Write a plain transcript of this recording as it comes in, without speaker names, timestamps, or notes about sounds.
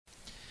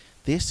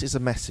This is a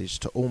message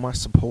to all my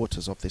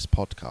supporters of this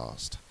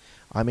podcast.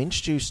 I'm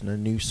introducing a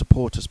new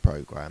supporters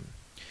program.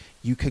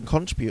 You can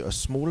contribute a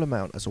small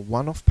amount as a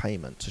one-off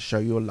payment to show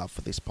your love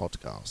for this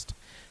podcast.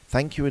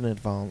 Thank you in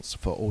advance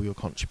for all your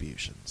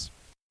contributions.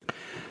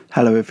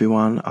 Hello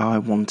everyone, I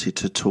wanted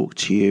to talk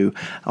to you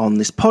on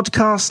this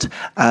podcast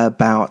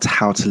about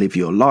how to live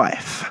your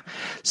life.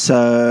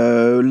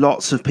 So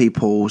lots of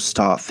people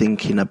start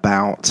thinking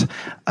about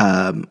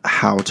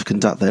how to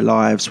conduct their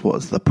lives,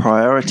 what are the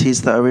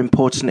priorities that are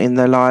important in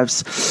their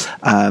lives.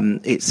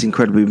 It's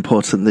incredibly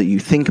important that you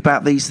think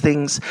about these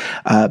things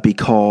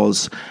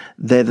because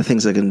they're the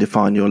things that are going to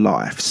define your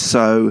life.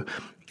 So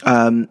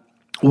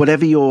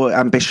whatever your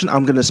ambition,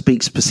 I'm going to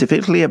speak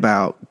specifically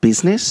about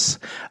business,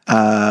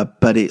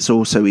 but it's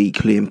also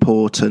equally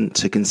important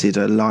to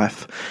consider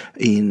life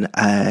in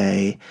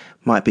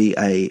might be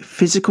a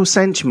physical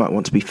sense. You might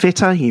want to be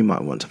fitter. You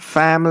might want a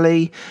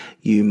family.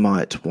 You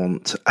might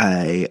want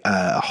a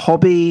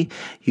hobby.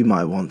 You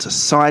might want a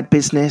side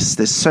business.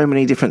 There's so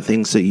many different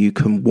things that you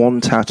can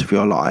want out of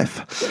your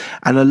life.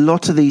 And a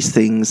lot of these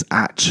things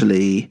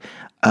actually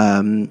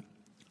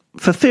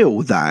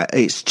fulfill that.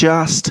 It's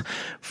just,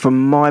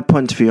 from my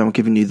point of view, I'm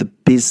giving you the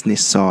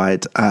business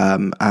side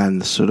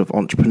and the sort of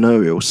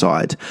entrepreneurial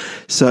side.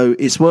 So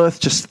it's worth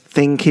just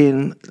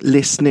thinking,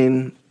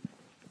 listening.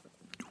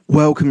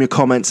 Welcome your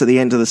comments at the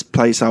end of this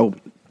place. I'll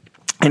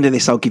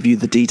give you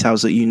the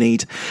details that you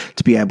need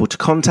to be able to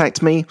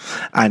contact me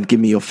and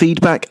give me your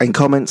feedback and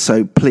comments.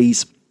 So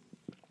please,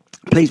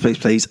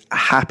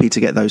 happy to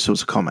get those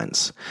sorts of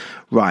comments.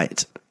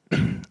 Right.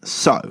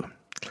 So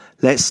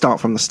let's start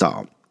from the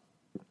start.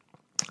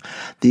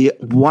 The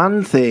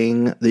one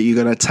thing that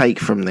you're going to take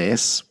from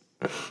this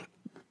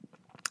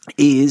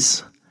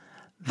is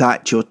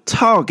that your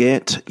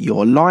target,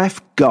 your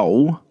life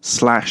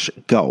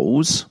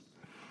goals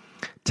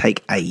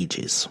take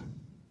ages.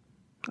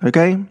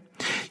 Okay?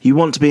 You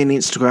want to be an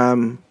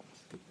Instagram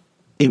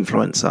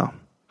influencer,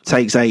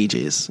 takes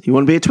ages. You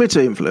want to be a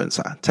Twitter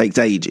influencer, takes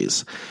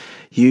ages.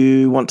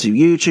 You want to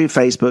YouTube,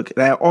 Facebook.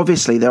 Now,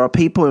 obviously, there are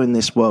people in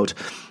this world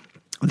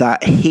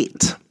that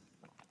hit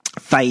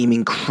fame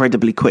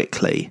incredibly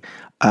quickly,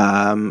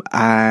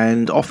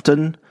 and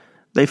often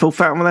they fall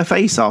flat on their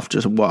face after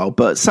a while,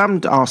 but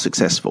some are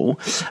successful.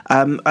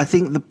 I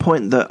think the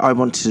point that I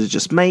wanted to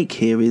just make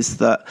here is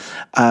that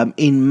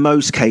in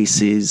most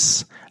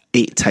cases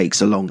it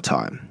takes a long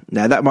time.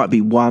 Now that might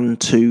be 1,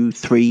 2,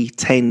 3,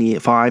 10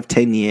 years, 5,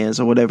 10 years,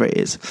 or whatever it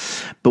is.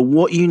 But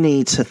what you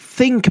need to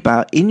think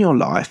about in your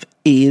life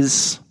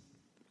is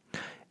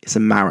it's a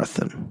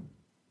marathon.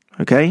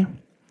 Okay?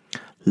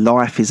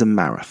 Life is a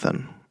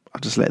marathon. I'll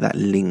just let that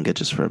linger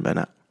just for a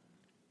minute.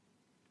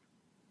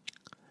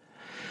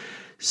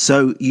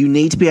 So you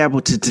need to be able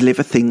to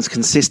deliver things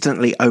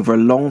consistently over a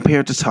long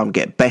period of time,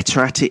 get better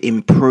at it,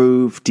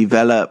 improve,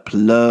 develop,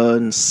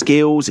 learn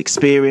skills,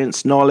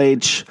 experience,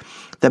 knowledge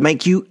that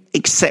make you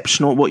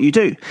exceptional at what you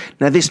do.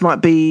 Now, this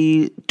might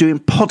be doing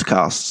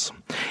podcasts.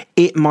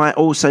 It might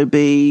also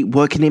be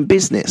working in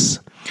business.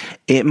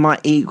 It might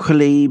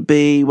equally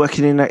be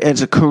working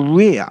as a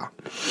career.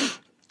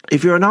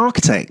 If you're an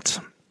architect,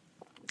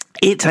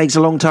 it takes a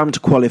long time to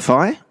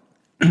qualify.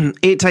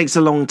 It takes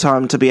a long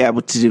time to be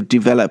able to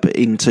develop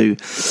into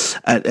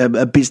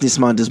a business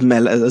mind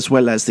as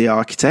well as the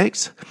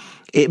architect.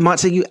 It might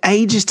take you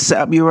ages to set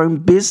up your own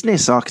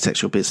business,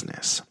 architectural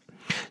business.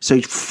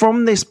 So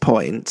from this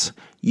point,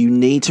 you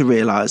need to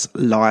realize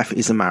life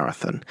is a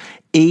marathon.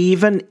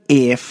 Even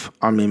if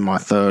I'm in my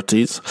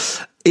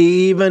 30s,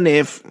 even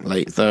if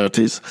late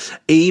 30s,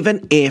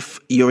 even if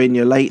you're in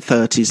your late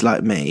 30s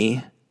like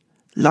me,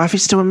 life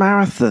is still a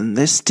marathon.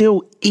 There's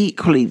still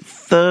equally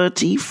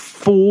 30,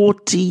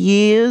 40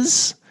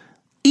 years,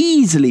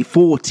 easily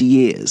 40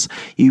 years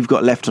you've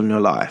got left on your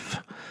life.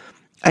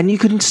 And you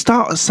can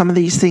start some of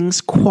these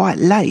things quite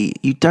late.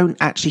 You don't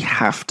actually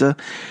have to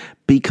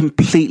be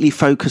completely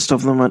focused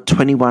on them at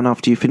 21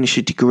 after you finish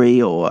your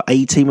degree, or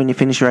 18 when you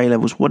finish your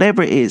A-levels,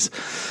 whatever it is.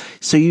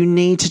 So you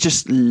need to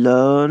just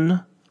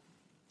learn,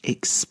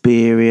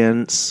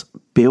 experience,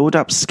 build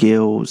up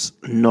skills,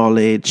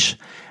 knowledge,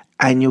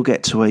 and you'll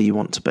get to where you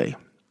want to be.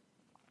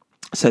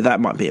 So that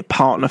might be a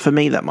partner for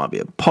me. That might be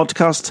a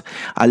podcast.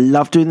 I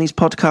love doing these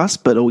podcasts,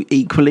 but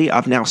equally,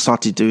 I've now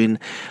started doing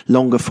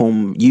longer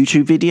form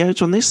YouTube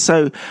videos on this.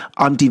 So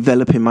I'm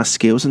developing my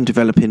skills and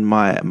developing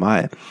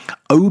my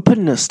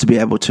openness to be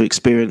able to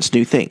experience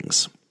new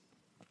things.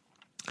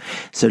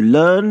 So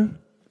learn,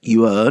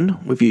 you earn.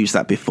 We've used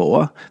that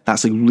before.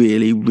 That's a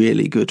really,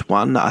 really good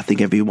one that I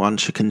think everyone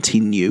should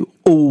continue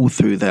all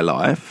through their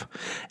life.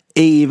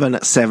 Even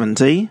at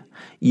 70,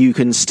 you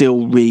can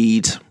still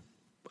read,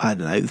 I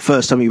don't know, the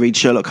first time you read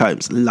Sherlock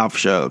Holmes, love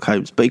Sherlock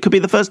Holmes, but it could be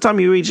the first time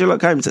you read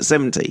Sherlock Holmes at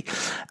 70,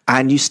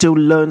 and you still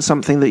learn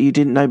something that you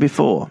didn't know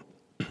before.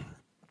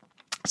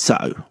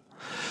 So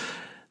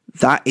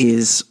that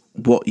is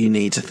what you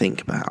need to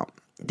think about.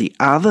 The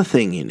other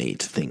thing you need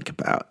to think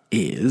about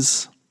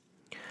is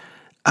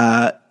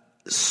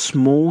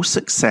small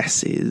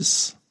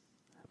successes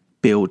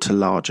build to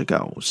larger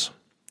goals.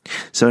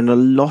 So in a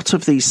lot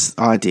of these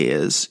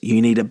ideas,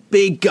 you need a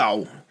big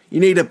goal. You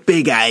need a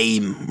big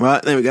aim,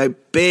 right? There we go.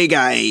 Big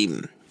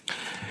aim.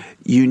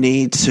 You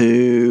need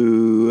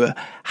to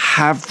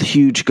have the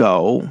huge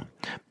goal,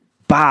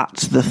 but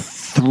the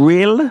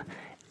thrill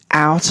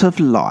out of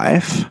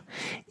life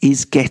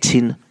is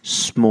getting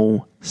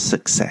small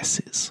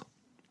successes.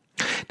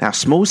 Now,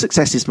 small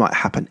successes might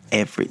happen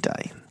every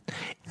day.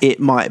 It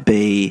might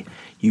be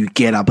you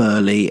get up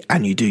early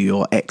and you do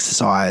your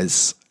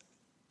exercises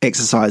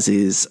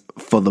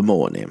for the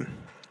morning.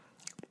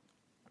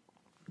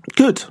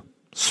 Good.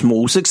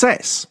 Small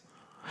success.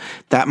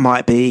 That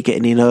might be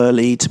getting in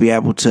early to be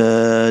able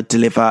to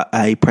deliver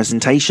a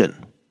presentation.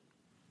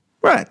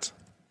 Right.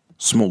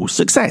 Small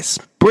success.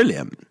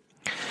 Brilliant.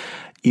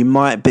 You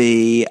might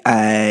be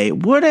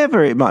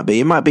whatever it might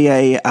be. It might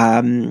be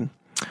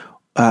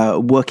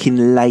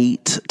working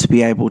late to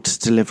be able to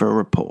deliver a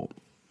report.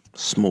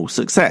 Small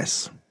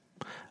success.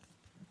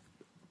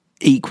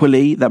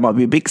 Equally, that might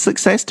be a big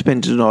success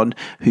depending on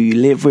who you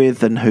live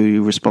with and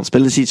who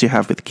responsibilities you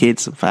have with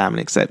kids and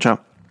family, etc.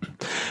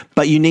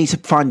 But you need to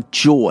find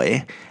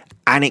joy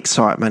and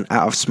excitement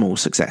out of small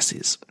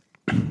successes.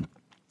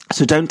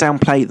 So don't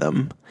downplay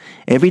them.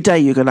 Every day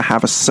you're going to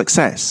have a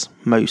success.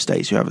 Most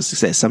days you have a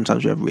success.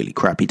 Sometimes you have really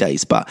crappy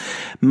days, but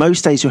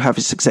most days you'll have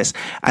a success.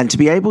 And to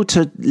be able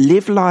to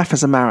live life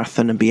as a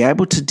marathon and be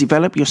able to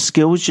develop your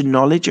skills, your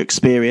knowledge, your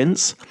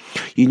experience,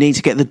 you need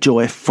to get the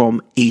joy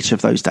from each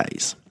of those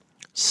days.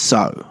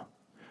 So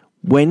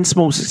when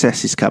small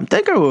successes come,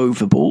 don't go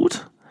overboard.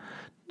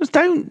 Just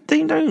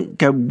don't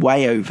go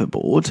way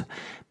overboard,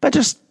 but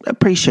just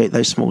appreciate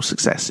those small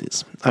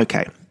successes.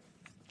 Okay.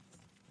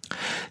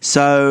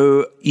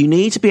 So you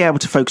need to be able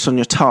to focus on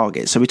your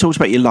targets. So we talked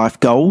about your life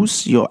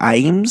goals, your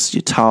aims,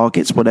 your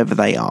targets, whatever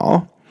they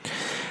are.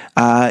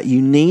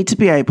 You need to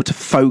be able to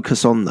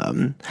focus on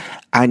them,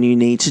 and you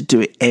need to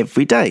do it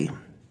every day.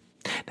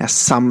 Now,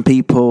 some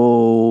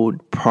people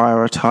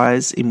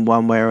prioritize in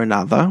one way or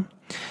another.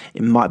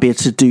 It might be a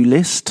to-do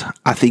list.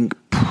 I think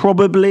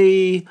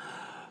probably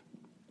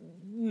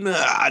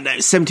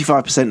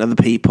 75% of the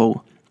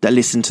people that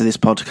listen to this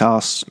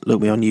podcast,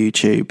 look me on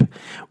YouTube,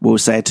 will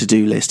say a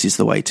to-do list is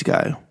the way to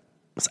go.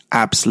 There's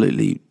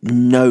absolutely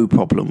no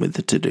problem with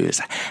the to-do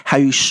list. How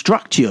you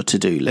structure your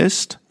to-do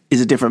list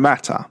is a different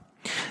matter.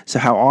 So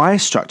how I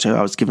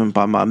was given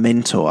by my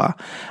mentor,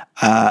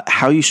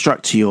 how you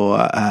structure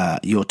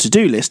your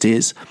to-do list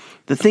is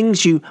the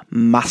things you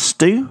must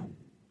do,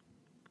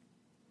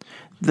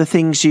 the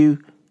things you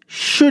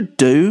should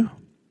do,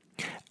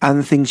 and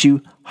the things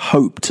you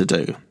hope to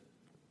do.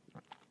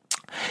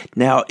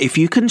 Now, if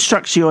you can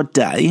structure your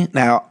day,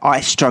 now I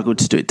struggle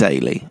to do it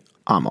daily,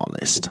 I'm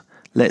honest.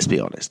 Let's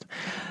be honest.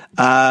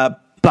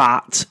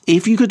 But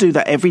if you could do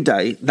that every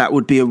day, that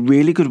would be a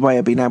really good way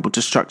of being able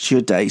to structure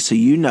your day so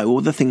you know all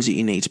the things that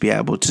you need to be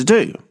able to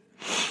do.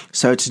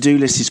 So a to-do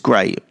list is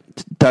great.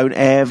 Don't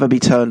ever be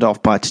turned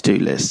off by to-do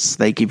lists.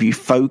 They give you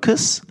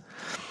focus.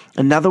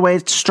 Another way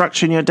of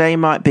structuring your day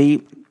might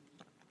be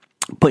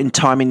putting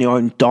time in your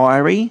own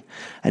diary,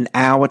 an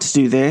hour to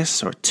do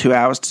this, or 2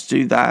 hours to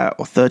do that,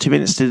 or 30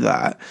 minutes to do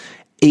that.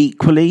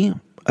 Equally,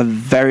 a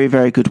very,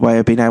 very good way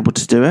of being able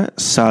to do it.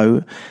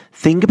 So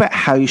think about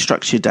how you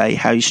structure your day,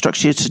 how you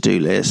structure your to-do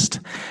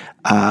list,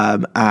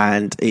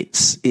 and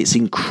it's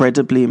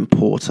incredibly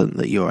important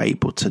that you're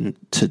able to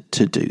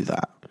do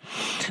that.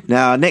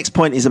 Now, next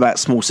point is about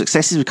small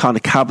successes. We kind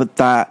of covered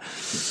that.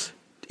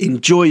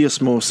 Enjoy your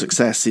small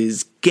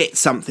successes. Get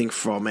something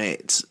from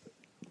it.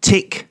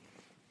 Tick.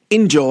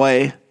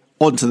 Enjoy.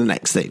 On to the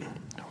next thing.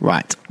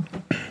 Right.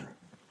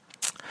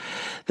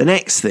 The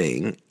next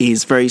thing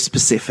is very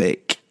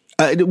specific.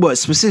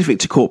 It's specific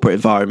to corporate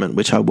environment,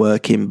 which I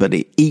work in, but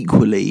it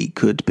equally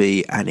could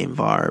be an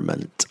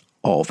environment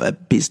of a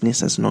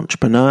business as an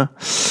entrepreneur.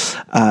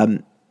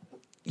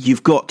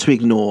 You've got to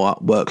ignore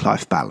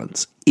work-life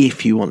balance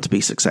if you want to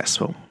be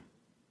successful.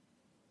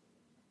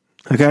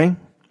 Okay?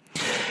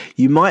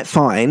 You might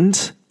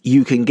find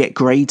you can get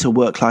greater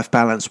work-life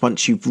balance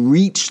once you've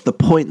reached the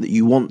point that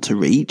you want to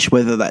reach,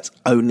 whether that's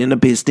owning a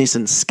business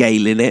and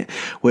scaling it,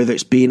 whether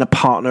it's being a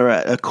partner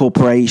at a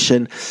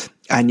corporation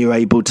and you're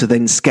able to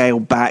then scale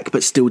back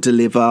but still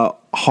deliver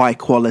high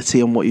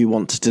quality on what you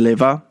want to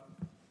deliver.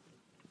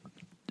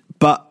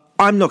 But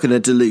I'm not going to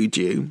delude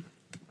you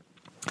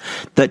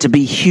that to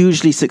be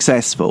hugely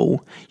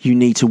successful, you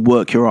need to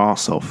work your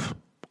ass off.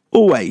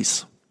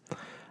 Always.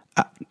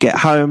 Get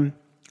home,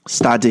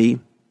 study,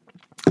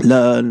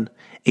 learn,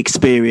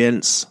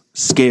 experience,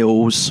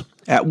 skills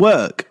at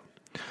work.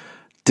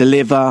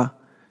 Deliver,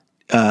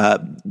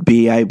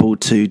 be able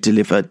to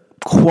deliver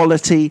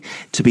quality,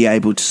 to be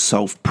able to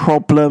solve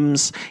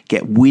problems,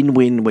 get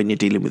win-win when you're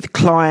dealing with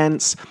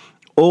clients.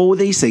 All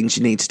these things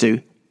you need to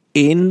do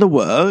in the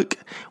work,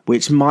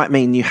 which might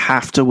mean you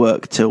have to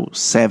work till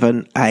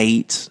 7,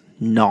 8,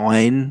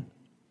 9,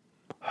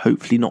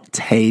 hopefully not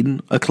 10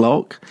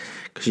 o'clock,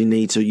 because you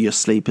need your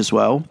sleep as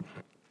well.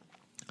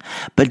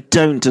 But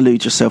don't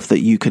delude yourself that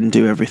you can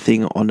do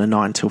everything on a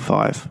 9 till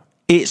 5.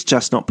 It's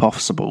just not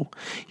possible.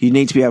 You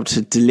need to be able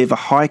to deliver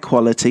high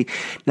quality.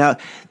 Now,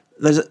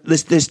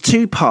 there's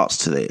two parts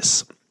to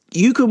this.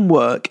 You can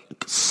work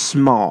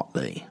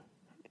smartly,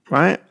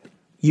 right?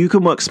 You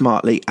can work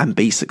smartly and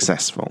be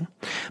successful.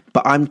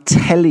 But I'm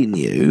telling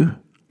you,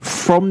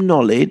 from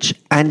knowledge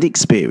and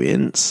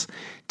experience,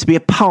 to be a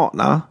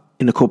partner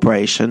in a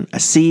corporation, a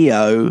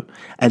CEO,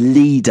 a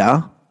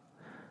leader,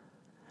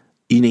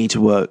 you need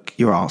to work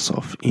your ass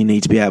off. You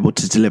need to be able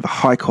to deliver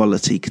high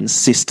quality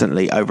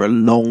consistently over a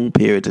long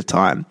period of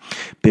time,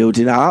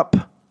 building up,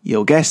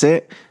 you'll guess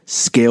it,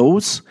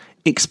 skills,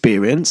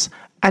 experience,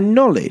 and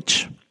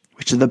knowledge,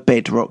 which are the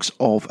bedrocks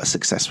of a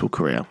successful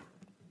career.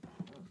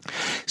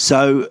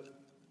 So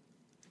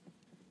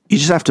you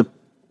just have to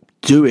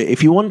do it.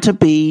 If you want to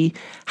be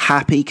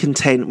happy,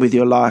 content with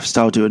your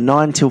lifestyle, do a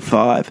 9 till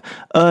 5,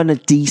 earn a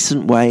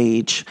decent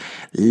wage,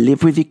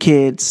 live with your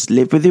kids,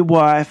 live with your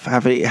wife,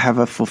 have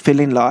a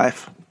fulfilling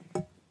life.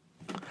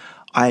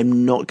 I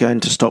am not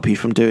going to stop you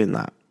from doing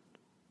that.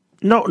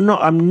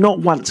 I'm not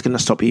once going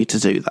to stop you to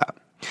do that.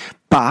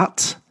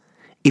 But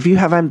if you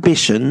have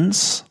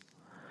ambitions,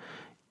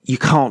 you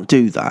can't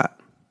do that.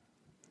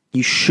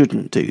 You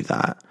shouldn't do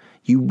that.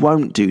 You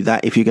won't do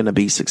that if you're going to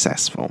be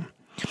successful.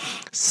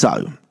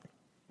 So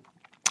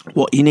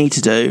what you need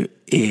to do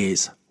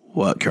is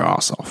work your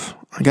ass off,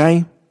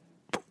 okay?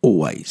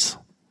 Always.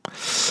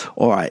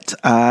 All right.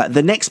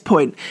 The next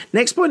point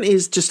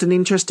is just an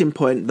interesting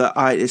point that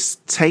it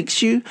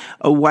takes you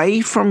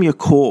away from your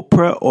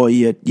corporate or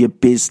your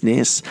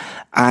business,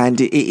 and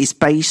it is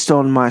based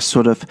on my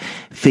sort of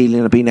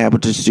feeling of being able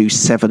to do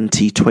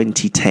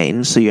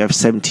 70-20-10. So you have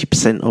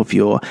 70% of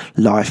your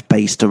life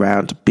based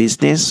around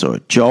business or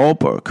a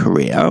job or a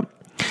career.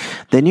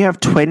 Then you have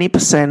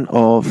 20%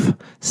 of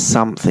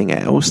something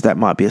else that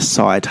might be a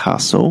side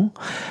hustle,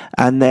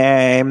 and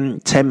then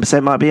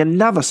 10% might be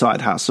another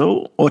side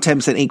hustle, or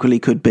 10% equally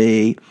could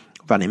be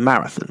running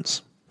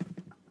marathons.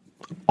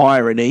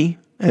 Irony,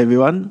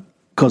 everyone,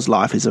 because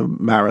life is a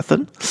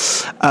marathon.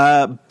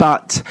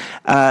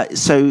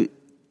 So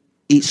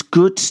it's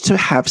good to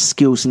have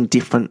skills in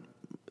different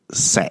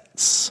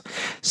sets.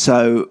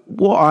 So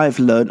what I've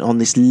learned on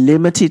this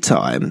limited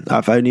time,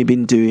 I've only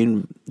been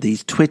doing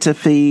these Twitter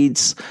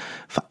feeds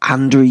for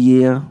under a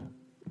year,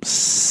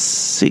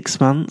 6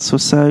 months or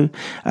so,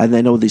 and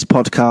then all these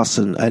podcasts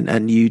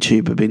and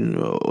YouTube have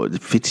been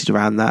fitted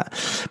around that.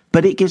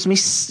 But it gives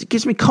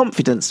me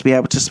confidence to be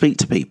able to speak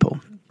to people,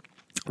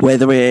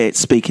 whether it's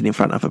speaking in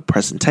front of a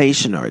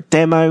presentation or a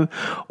demo,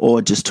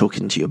 or just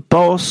talking to your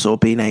boss, or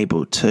being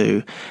able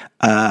to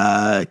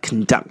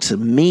conduct a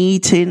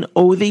meeting.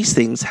 All these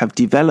things have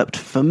developed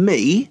for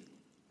me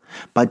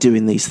by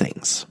doing these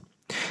things.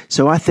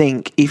 So I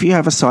think if you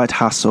have a side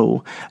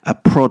hustle, a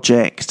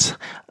project,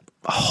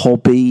 a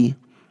hobby,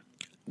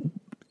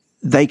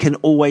 they can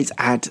always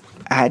add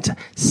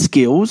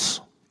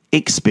skills,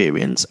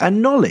 experience,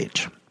 and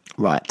knowledge,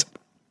 right?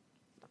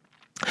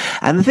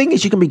 And the thing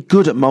is, you can be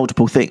good at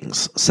multiple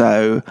things.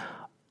 So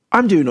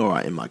I'm doing all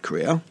right in my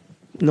career,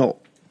 not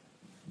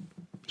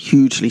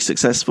hugely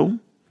successful,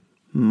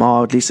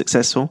 mildly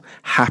successful,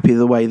 happy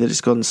the way that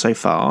it's gone so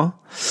far.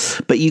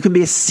 But you can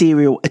be a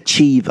serial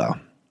achiever.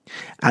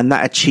 And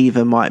that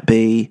achiever might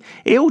be,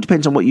 it all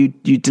depends on what you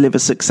deliver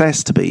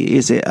success to be.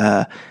 Is it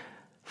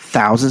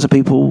thousands of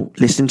people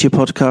listening to your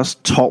podcast,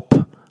 top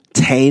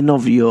 10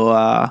 of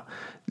your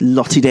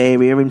allotted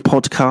area in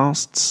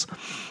podcasts?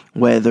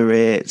 Whether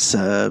it's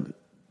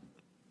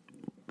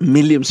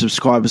million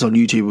subscribers on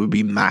YouTube would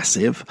be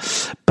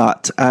massive,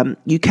 but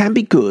you can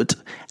be good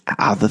at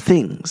other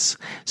things.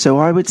 So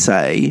I would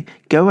say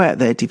go out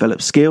there,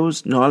 develop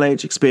skills,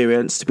 knowledge,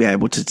 experience to be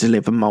able to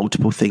deliver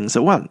multiple things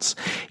at once.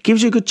 It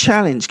gives you a good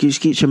challenge,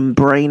 keeps your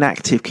brain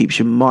active, keeps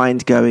your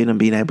mind going and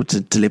being able to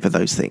deliver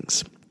those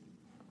things.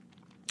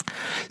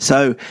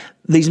 So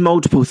these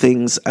multiple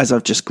things, as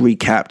I've just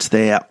recapped,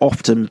 they're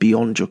often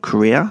beyond your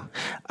career.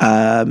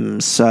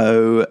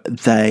 So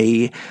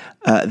as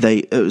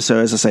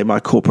I say,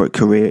 my corporate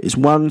career is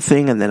one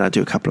thing, and then I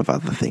do a couple of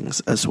other things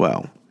as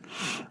well.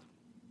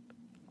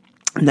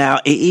 Now,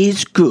 it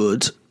is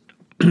good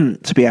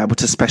to be able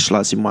to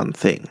specialize in one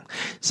thing.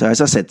 So as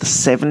I said, the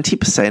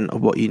 70%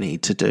 of what you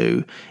need to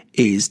do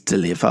is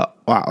deliver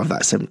out of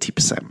that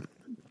 70%.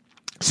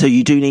 So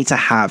you do need to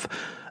have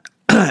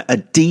a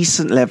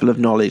decent level of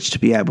knowledge to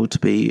be able to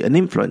be an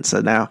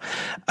influencer. Now,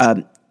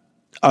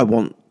 I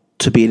want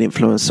to be an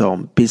influencer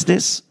on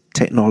business,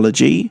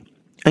 technology,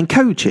 and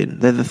coaching.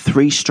 They're the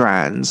three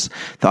strands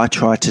that I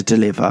try to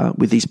deliver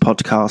with these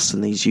podcasts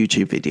and these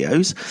YouTube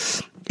videos.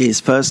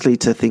 Is firstly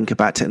to think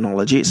about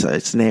technology. So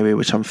it's an area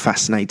which I'm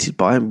fascinated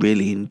by and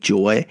really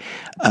enjoy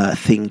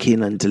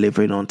thinking and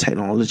delivering on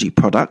technology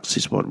products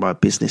is what my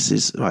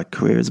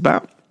career is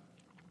about.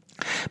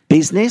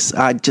 Business,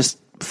 I just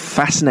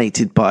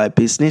fascinated by a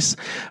business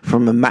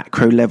from a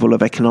macro level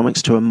of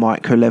economics to a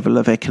micro level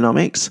of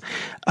economics.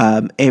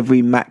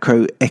 Every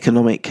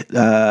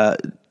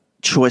macroeconomic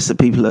choice that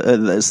people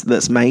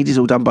that's made is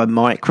all done by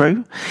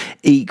micro.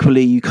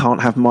 Equally, you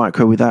can't have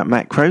micro without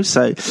macro.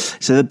 So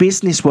the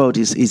business world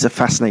is a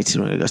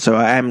fascinating one. So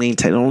I am in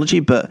technology,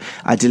 but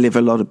I deliver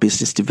a lot of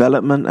business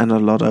development and a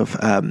lot of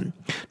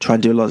try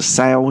and do a lot of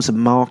sales and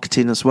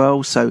marketing as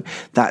well. So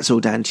that's all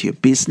down to your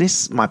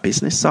business, my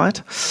business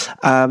side.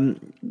 And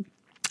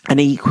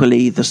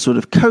equally, the sort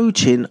of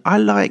coaching, I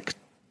like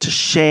to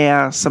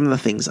share some of the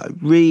things I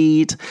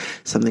read,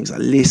 some things I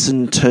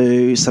listen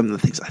to, some of the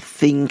things I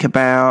think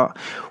about,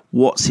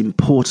 what's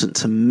important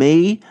to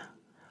me.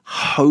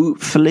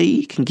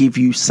 Hopefully can give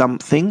you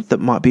something that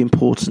might be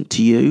important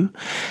to you.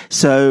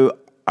 So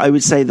I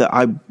would say that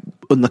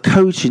on the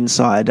coaching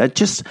side, I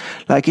just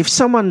like if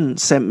someone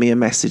sent me a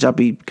message, I'd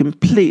be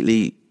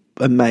completely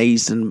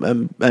amazed and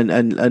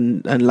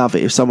love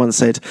it if someone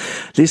said,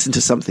 listen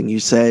to something you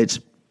said,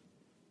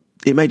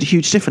 it made a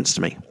huge difference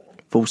to me.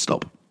 Full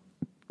stop.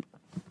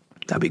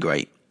 That'd be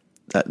great.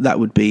 That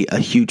would be a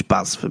huge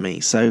buzz for me.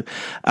 So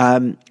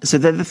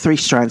they're the three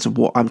strands of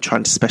what I'm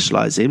trying to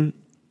specialize in.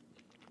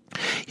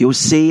 You'll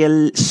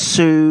see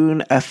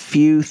soon a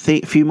few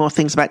more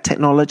things about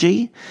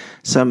technology.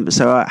 So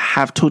I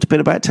have talked a bit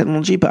about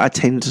technology, but I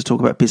tend to talk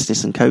about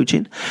business and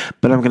coaching.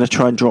 But I'm going to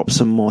try and drop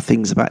some more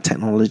things about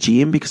technology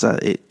in because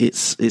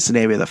it's an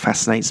area that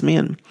fascinates me.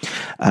 And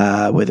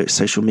whether it's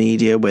social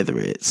media, whether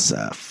it's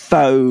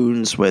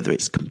phones, whether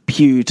it's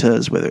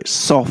computers, whether it's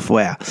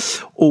software,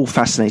 all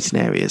fascinating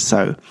areas.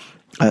 So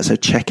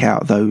check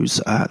out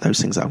those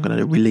things that I'm going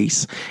to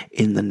release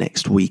in the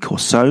next week or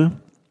so.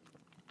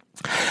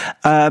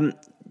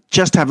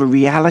 Just have a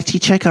reality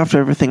check after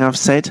everything I've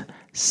said.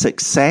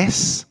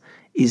 Success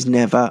is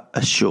never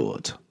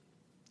assured.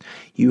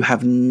 You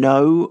have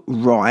no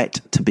right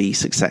to be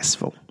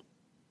successful.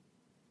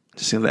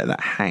 Just going to let that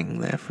hang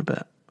there for a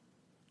bit.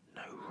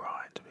 No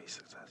right to be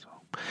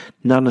successful.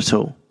 None at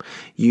all.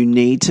 You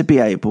need to be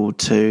able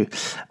to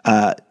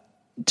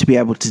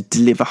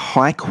deliver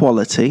high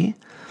quality.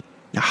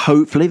 Now,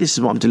 hopefully, this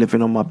is what I'm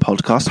delivering on my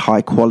podcast,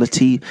 high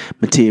quality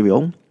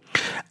material.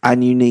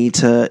 And you need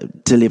to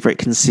deliver it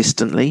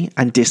consistently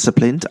and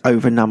disciplined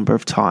over a number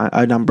of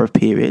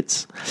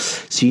periods.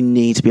 So you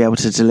need to be able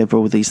to deliver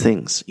all these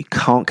things. You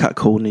can't cut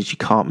corners. You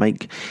can't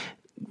make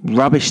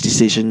rubbish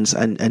decisions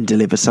and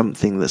deliver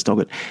something that's not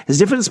good. There's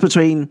a difference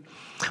between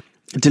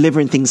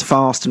delivering things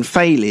fast and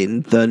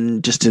failing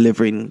than just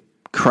delivering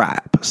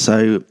crap.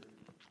 So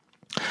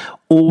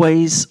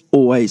always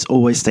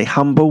stay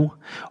humble.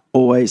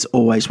 Always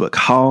work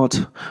hard.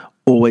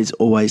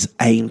 Always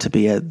aim to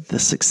be the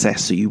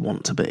success that you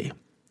want to be.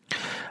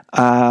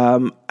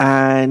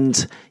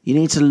 And you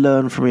need to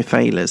learn from your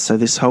failures. So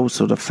this whole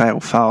sort of fail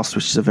fast,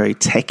 which is a very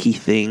techie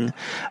thing,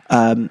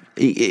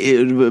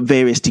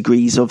 various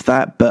degrees of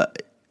that,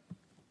 but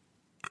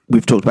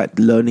we've talked about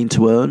learning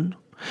to earn.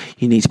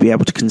 You need to be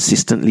able to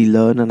consistently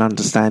learn and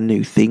understand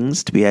new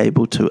things to be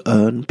able to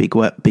earn big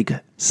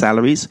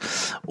salaries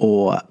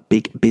or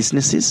big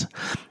businesses.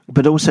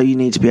 But also you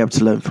need to be able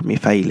to learn from your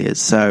failures.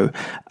 So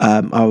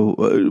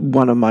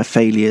one of my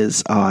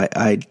failures,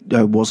 I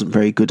wasn't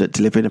very good at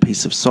delivering a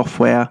piece of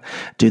software,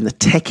 doing the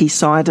techie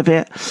side of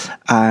it.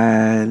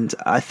 And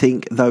I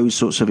think those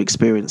sorts of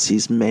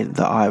experiences meant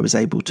that I was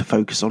able to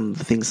focus on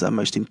the things that are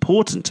most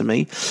important to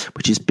me,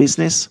 which is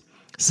business,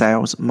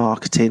 sales,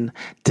 marketing,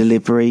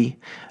 delivery,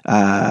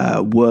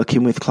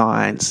 working with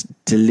clients,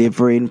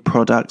 delivering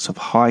products of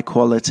high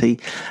quality,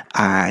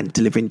 and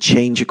delivering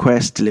change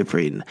requests,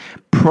 delivering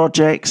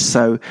projects.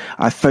 So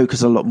I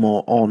focus a lot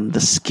more on the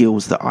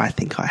skills that I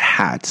think I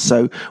had.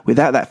 So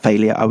without that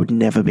failure, I would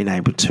never have been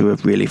able to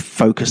have really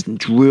focused and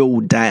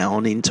drilled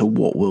down into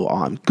what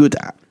I'm good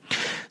at.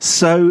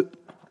 So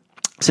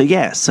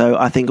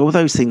I think all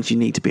those things you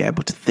need to be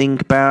able to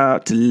think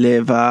about,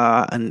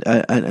 deliver,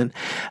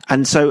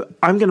 and so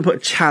I'm going to put a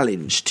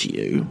challenge to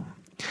you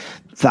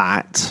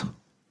that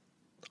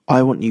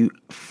I want you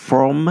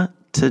from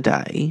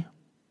today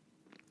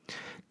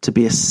to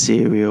be a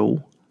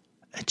serial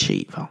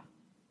achiever.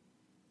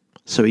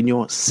 So in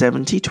your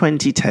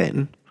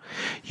 70-20-10,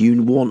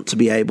 you want to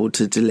be able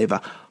to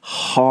deliver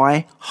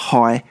high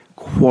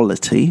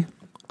quality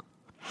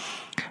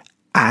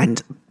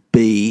and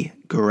be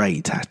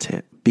great at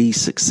it. Be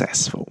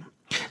successful.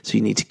 So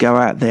you need to go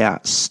out there,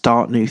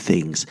 start new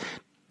things.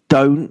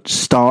 Don't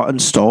start and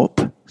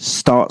stop.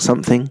 Start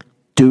something,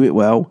 do it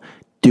well,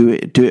 do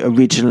it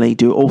originally,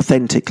 do it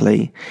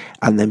authentically,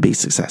 and then be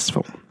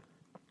successful.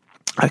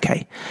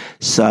 Okay,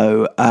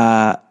 so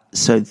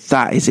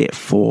that is it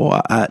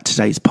for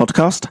today's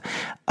podcast.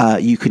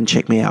 You can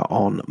check me out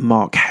on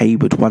Mark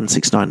Hayward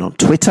 169 on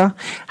Twitter.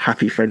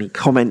 Happy for any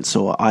comments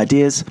or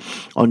ideas.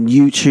 On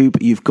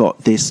YouTube, you've got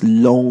this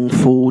long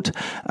form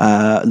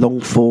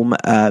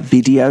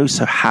video.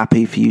 So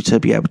happy for you to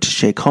be able to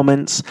share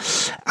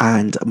comments.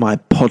 And my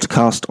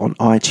podcast on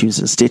iTunes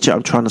and Stitcher.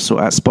 I'm trying to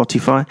sort out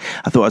Spotify.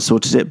 I thought I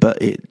sorted it, but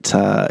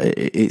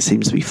it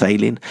seems to be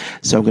failing.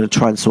 So I'm going to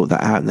try and sort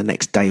that out in the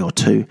next day or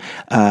two.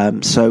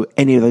 So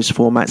any of those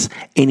formats,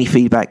 any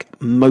feedback,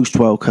 most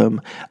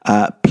welcome.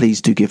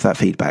 Please do give that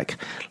feedback.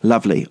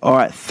 Lovely. All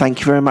right. Thank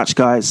you very much,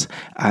 guys,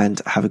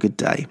 and have a good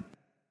day.